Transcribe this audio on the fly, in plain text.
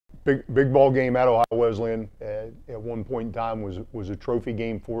Big ball game at Ohio Wesleyan at one point in time was a trophy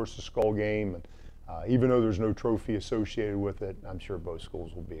game for us, a skull game. And even though there's no trophy associated with it, I'm sure both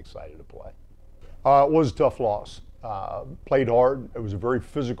schools will be excited to play. It was a tough loss. Played hard. It was a very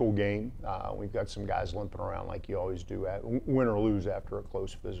physical game. We've got some guys limping around like you always do, win or lose after a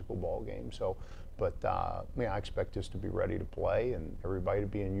close physical ball game. So, but I expect us to be ready to play and everybody to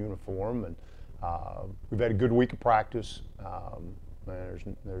be in uniform. And we've had a good week of practice. There's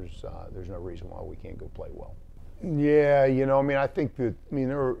no reason why we can't go play well. Yeah, I think that,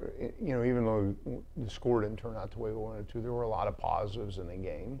 there were, even though the score didn't turn out the way we wanted to, there were a lot of positives in the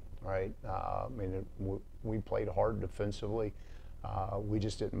game, right? We played hard defensively. We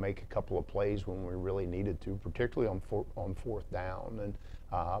just didn't make a couple of plays when we really needed to, particularly on fourth down. And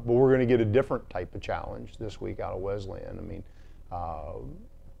but we're going to get a different type of challenge this week out of Wesleyan.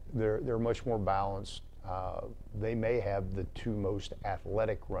 They're much more balanced. They may have the two most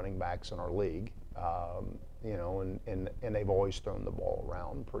athletic running backs in our league. And they've always thrown the ball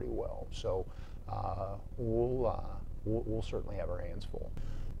around pretty well. So we'll certainly have our hands full.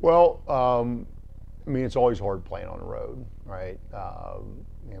 Well, it's always hard playing on the road, right?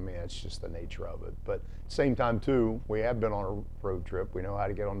 It's just the nature of it. But at the same time, too, we have been on a road trip. We know how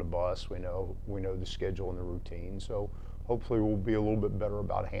to get on the bus. We know the schedule and the routine. So hopefully we'll be a little bit better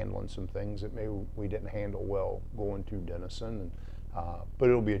about handling some things that maybe we didn't handle well going to Denison. But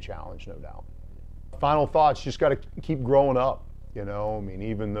it'll be a challenge, no doubt. Final thoughts, just got to keep growing up,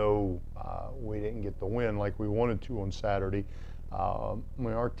 even though we didn't get the win like we wanted to on Saturday,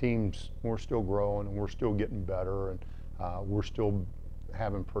 our teams, we're still growing and we're still getting better, and we're still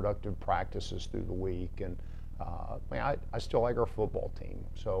having productive practices through the week. And I still like our football team.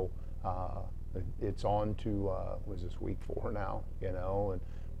 So it's on to, was this week 4 now, and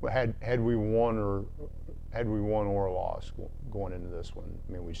had we won or lost going into this one,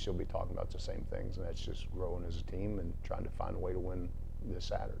 we'd still be talking about the same things, and that's just growing as a team and trying to find a way to win this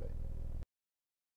Saturday.